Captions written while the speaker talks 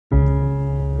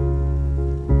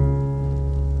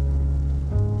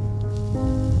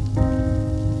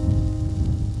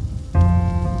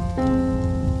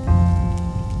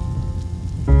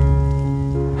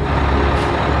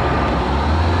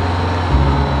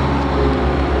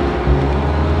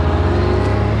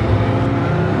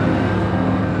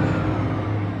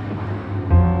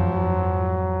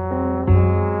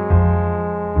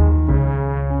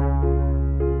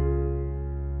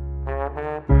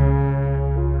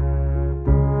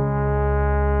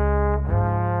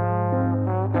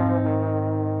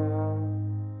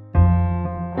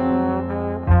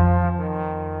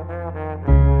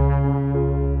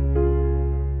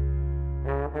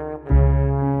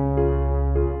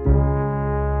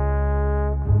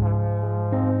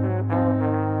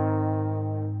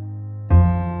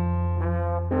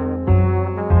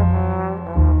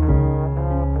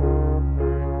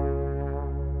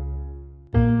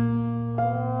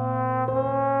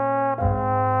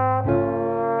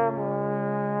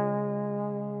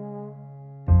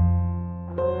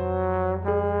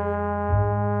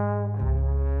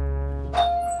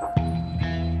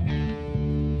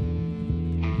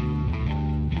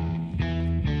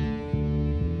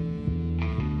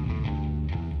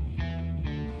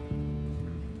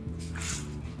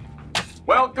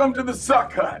Welcome to the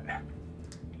Suck Hut.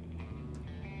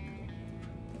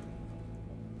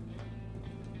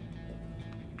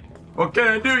 What can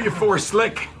I do you for,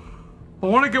 Slick? I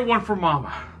want to get one for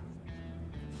Mama.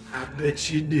 I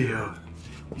bet you do.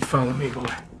 You follow me, boy.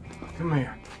 Come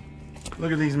here.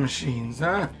 Look at these machines,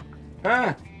 huh?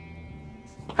 Huh?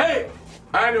 Hey!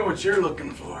 I know what you're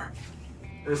looking for.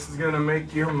 This is gonna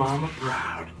make your mama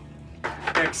proud.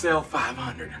 XL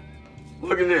 500.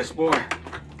 Look at this, boy.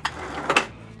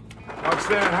 What's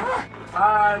that, huh?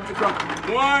 I took a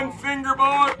one finger,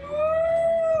 boy.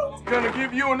 It's gonna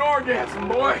give you an orgasm,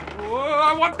 boy. Whoa,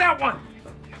 I want that one.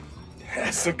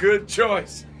 That's a good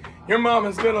choice. Your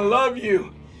mama's gonna love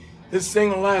you. This thing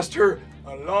will last her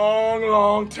a long,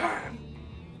 long time.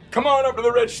 Come on up to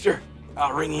the register.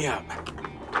 I'll ring you up.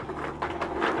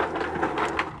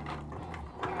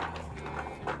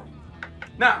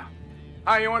 Now,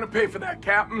 how you want to pay for that,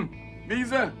 Captain?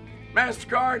 Visa?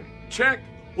 MasterCard? Check?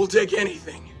 We'll take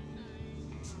anything.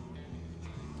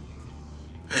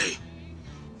 Hey,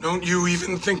 don't you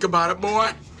even think about it,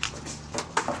 boy.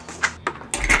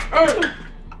 Hey!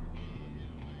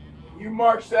 You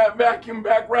march that vacuum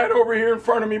back right over here in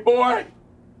front of me, boy.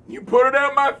 You put it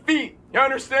at my feet. You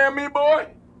understand me, boy?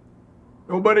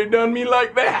 Nobody done me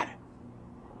like that.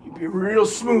 You be real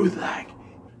smooth like.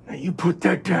 Now you put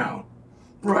that down.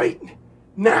 Right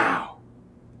now.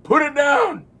 Put it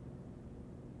down.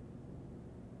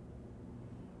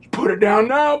 You put it down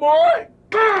now, boy.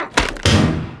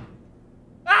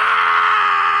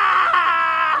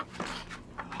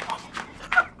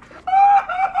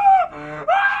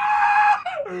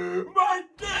 My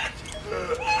dick!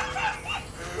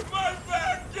 My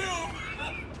vacuum!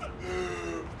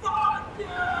 Fuck you!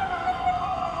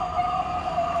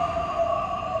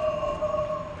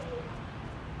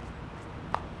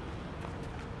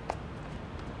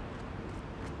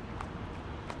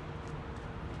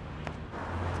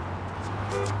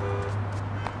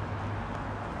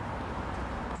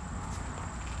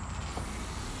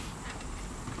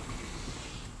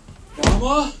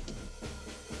 Mama?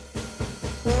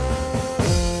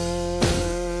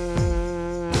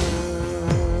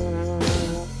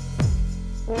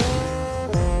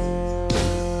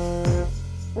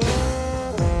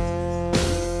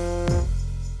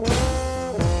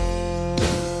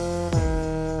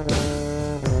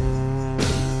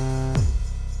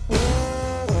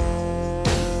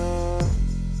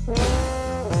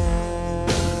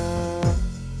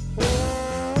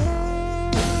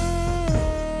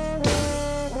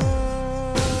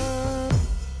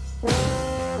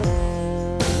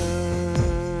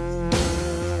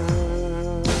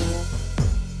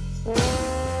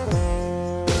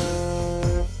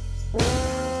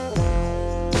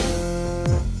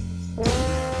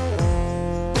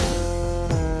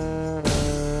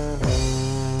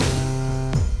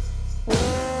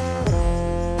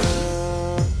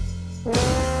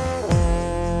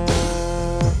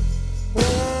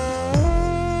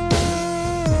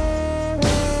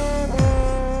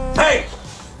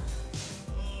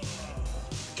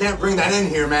 Can't bring that in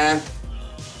here, man.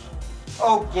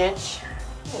 Oh, Gitch.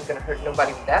 You ain't gonna hurt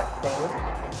nobody with that thing.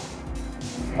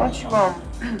 Why don't you,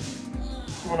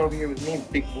 come on over here with me,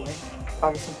 big boy.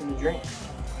 Buy me something to drink.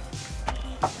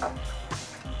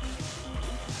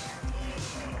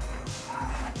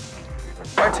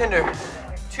 Bartender,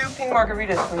 2 pink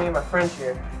margaritas for me and my friend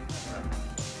here.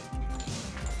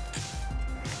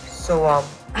 So,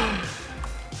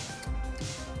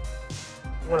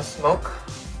 you wanna smoke?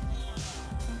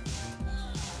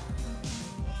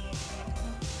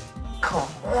 Come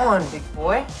on, big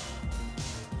boy.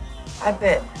 I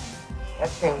bet that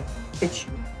thing fits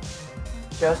you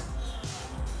just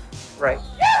right.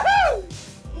 Yahoo!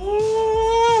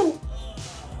 Woo!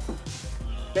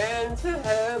 Bend to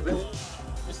heaven.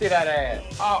 You see that ass?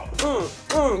 Oh,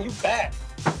 you bad.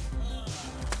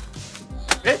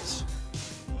 Bitch.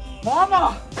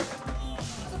 Mama!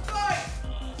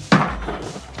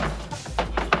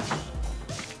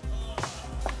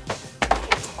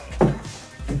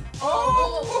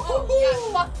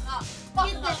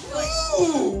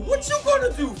 Ooh, what you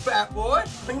gonna do, fat boy?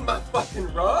 Clean my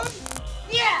fucking rug?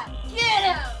 Yeah, get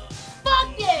him!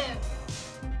 Fuck him!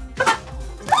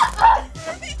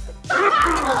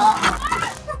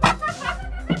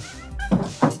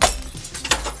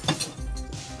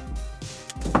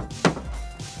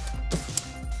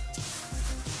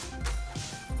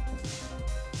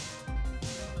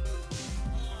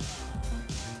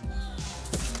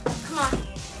 Come on,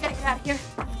 we gotta get out of here.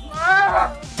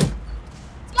 Let's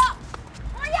go!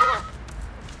 Hurry up!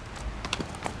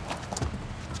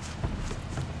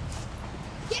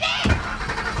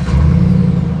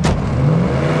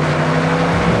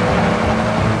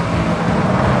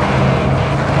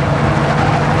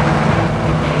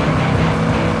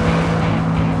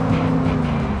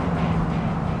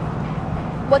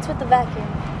 What's with the vacuum?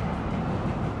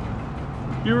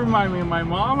 You remind me of my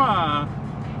mama.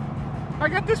 I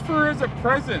got this for her as a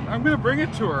present. I'm gonna bring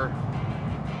it to her.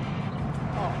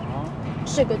 Aw,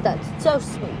 sugar, that's so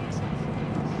sweet.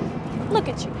 Look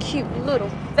at your cute little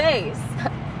face.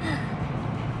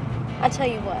 I tell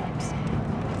you what,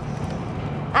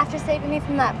 after saving me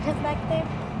from that pit back there,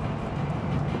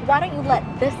 why don't you let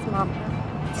this mama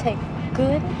take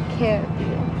good care of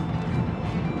you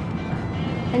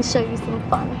and show you some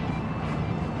fun?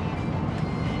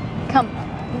 Come on,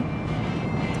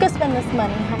 let's go spend this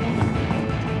money, honey.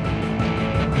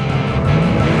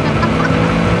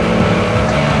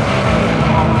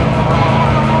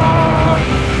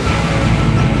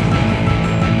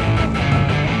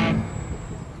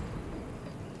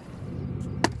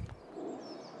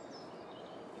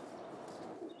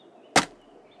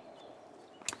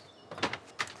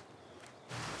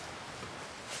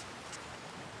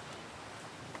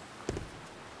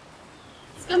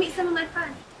 Let's go meet some of my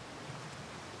friends.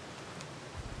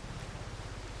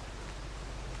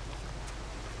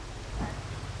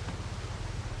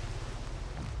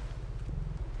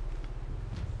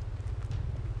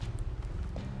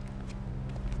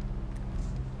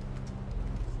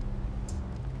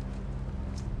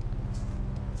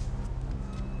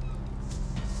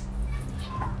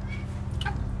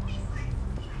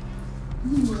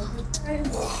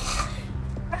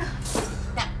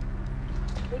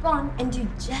 Move on and do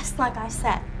just like I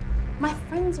said. My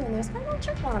friends are in there, so I don't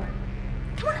trip on her.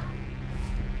 Come on.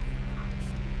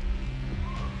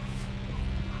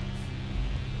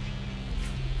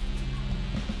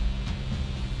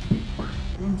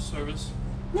 Room service.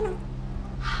 No.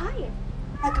 Higher.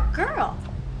 Like a girl.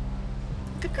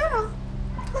 Like a girl.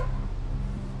 Come on.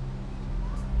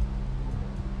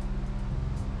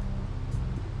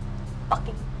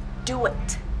 Fucking do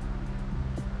it.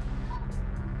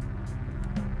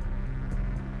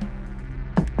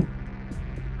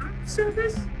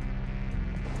 Service?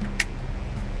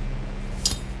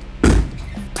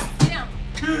 Get down.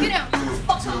 Get down.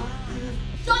 Fuck off.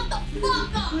 Shut the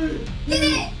fuck up. Get in.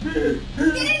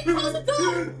 Get in and close the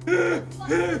door.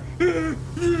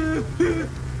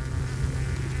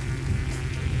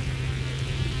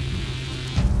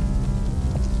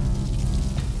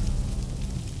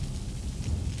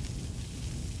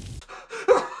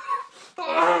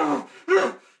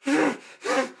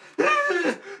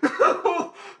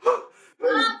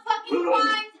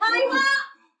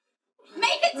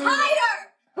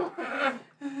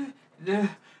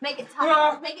 Make it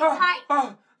tight. Make it tight.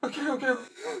 Okay.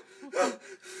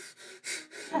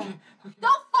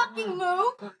 Don't fucking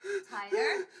move.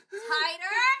 Tighter.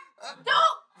 Tighter.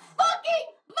 Don't fucking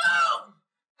move.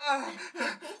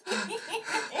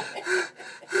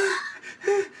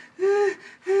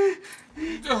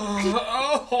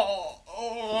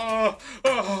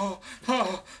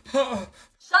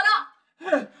 Shut up.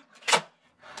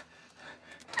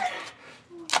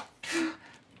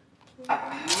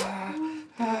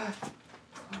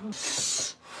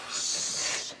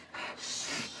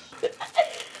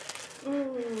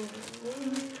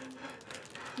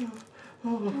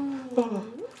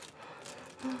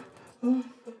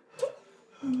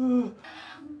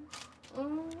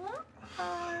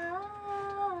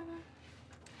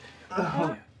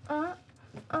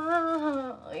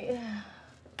 Yeah.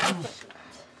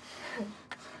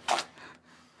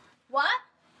 What?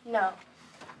 No.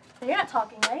 You're not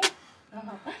talking, right?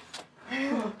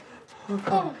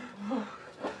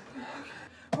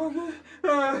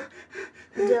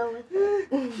 Deal with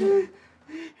it.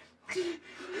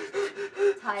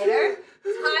 Tighter.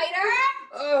 Tighter.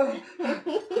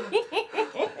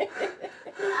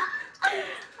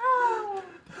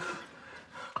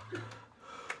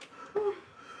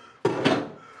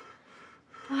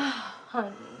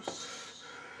 Honey.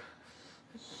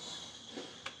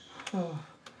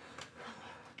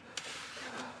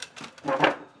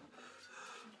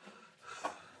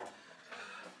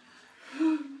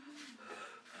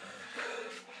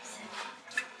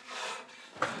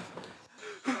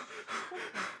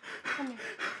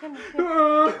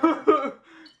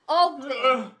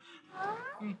 Open.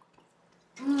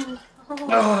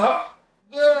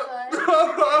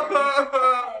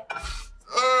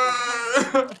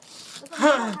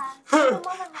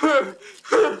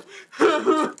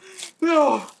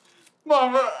 No,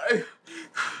 Mama.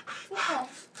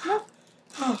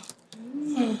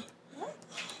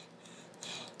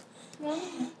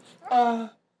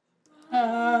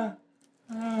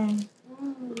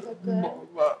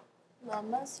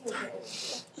 Mama's your baby.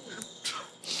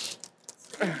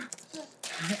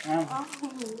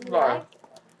 Bye.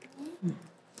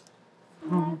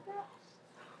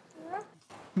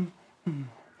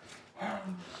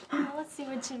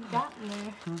 attention you got in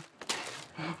there.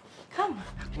 Come.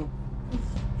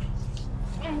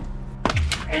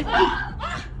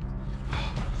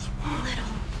 Little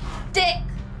dick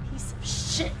piece of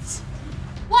shit.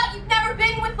 What, you've never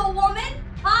been with a woman?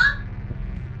 Huh?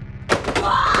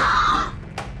 Ah!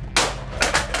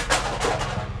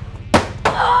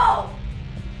 Oh!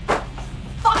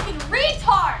 Fucking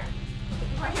retard!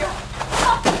 Right here.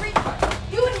 Fucking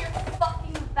retard. You and your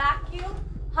fucking vacuum,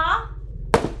 huh?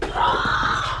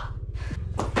 Ah!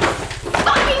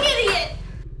 Fucking idiot!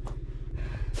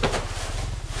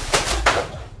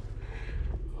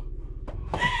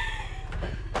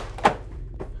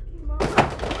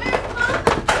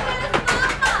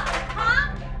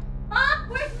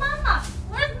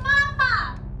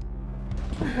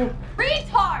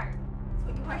 Retard!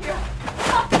 That's what you are here.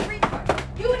 Fucking retard.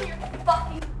 You and your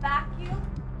fucking vacuum,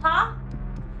 huh?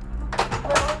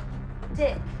 Little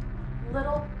dick.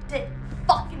 Little dick.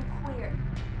 Fucking queer.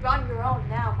 You're on your own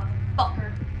now,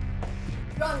 motherfucker.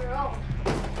 You're on your own.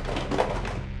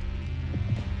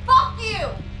 Fuck you!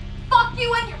 Fuck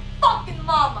you and your fucking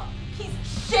mama, piece of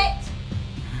shit!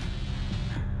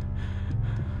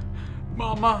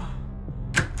 Mama.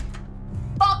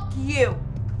 Fuck you!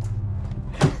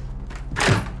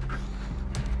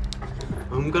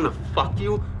 I'm gonna fuck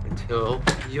you until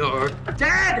you're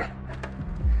dead!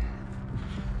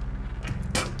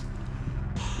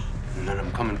 And then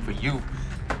I'm coming for you.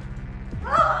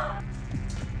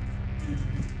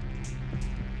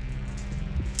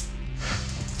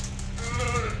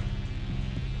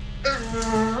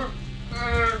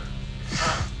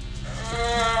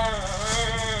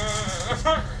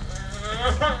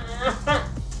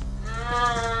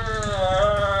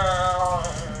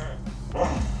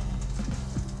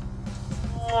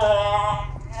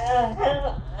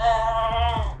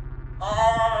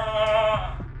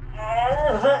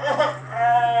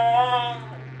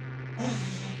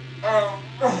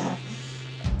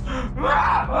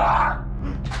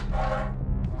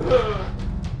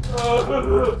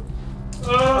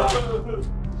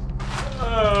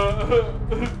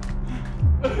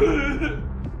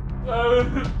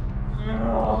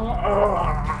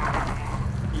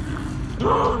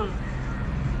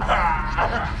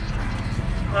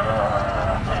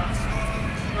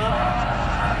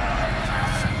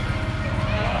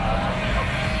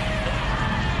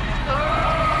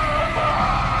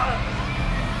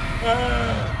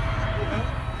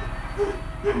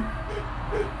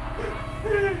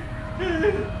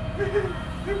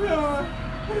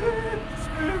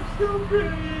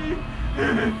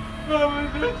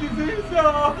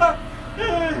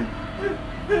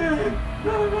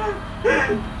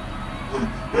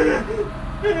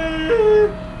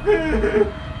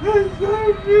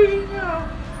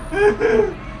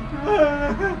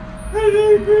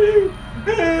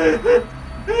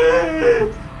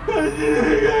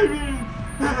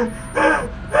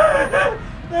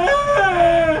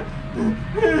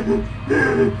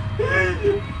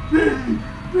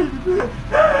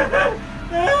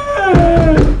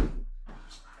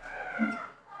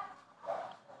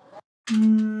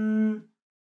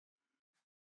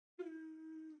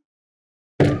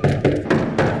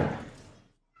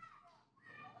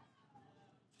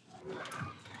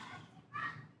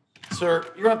 Sir,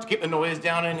 you're gonna have to keep the noise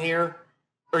down in here,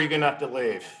 or you're gonna have to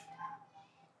leave.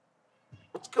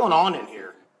 What's going on in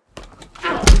here?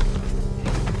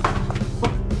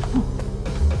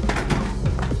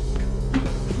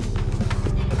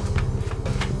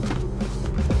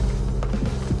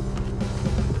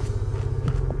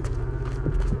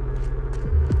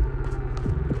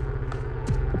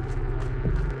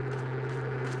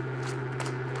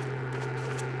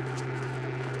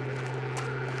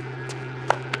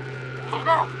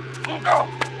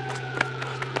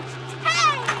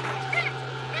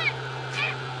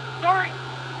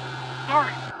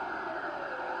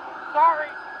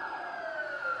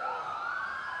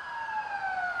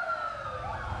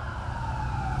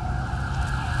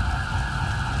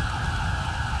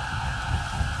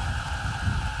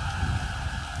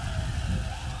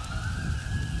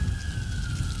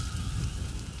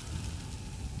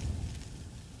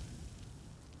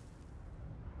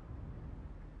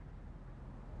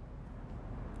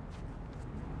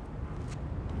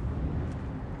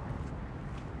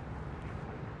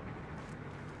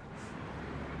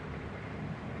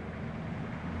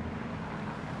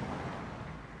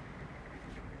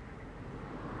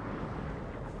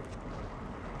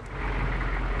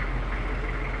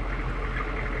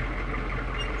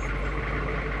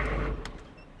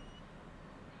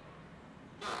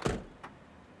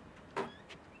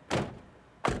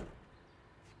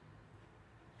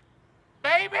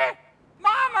 Baby!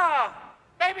 Mama!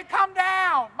 baby, come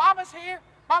down. Mama's here.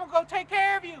 Mama gonna take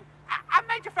care of you. I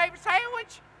made your favorite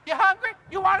sandwich. You hungry?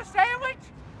 You want a sandwich?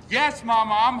 Yes,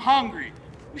 Mama, I'm hungry.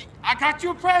 I got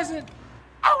you a present.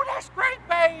 Oh, that's great,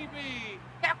 baby.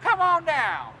 Now come on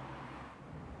down.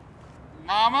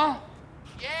 Mama,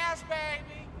 Yes,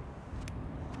 baby.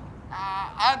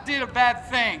 I did a bad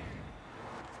thing.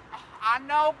 I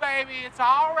know, baby. It's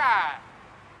all right.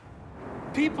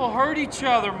 People hurt each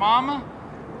other, Mama.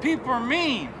 People are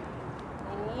mean.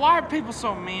 Why are people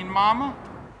so mean, Mama?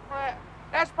 Well,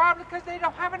 that's probably because they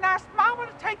don't have a nice mama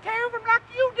to take care of them like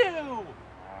you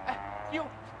do.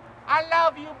 I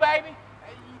love you, baby.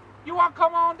 You want to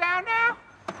come on down now?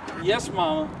 Yes,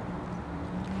 Mama.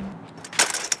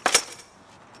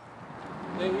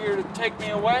 They here to take me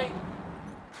away?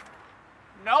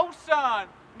 No, son.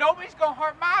 Nobody's gonna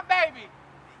hurt my baby.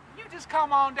 You just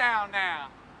come on down now.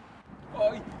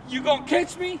 Oh, you gonna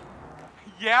catch me?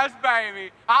 Yes,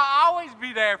 baby. I'll always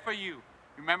be there for you.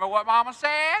 Remember what Mama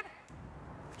said?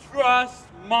 Trust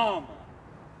Mama.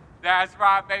 That's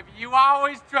right, baby. You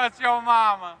always trust your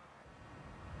mama.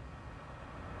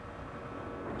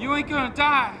 You ain't gonna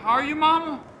die, are you,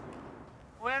 Mama?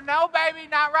 Well, no, baby,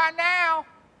 not right now.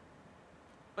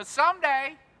 But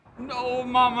someday. No,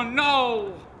 Mama,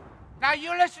 no. Now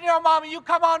you listen to your mama. You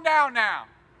come on down now.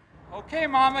 Okay,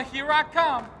 Mama, here I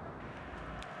come.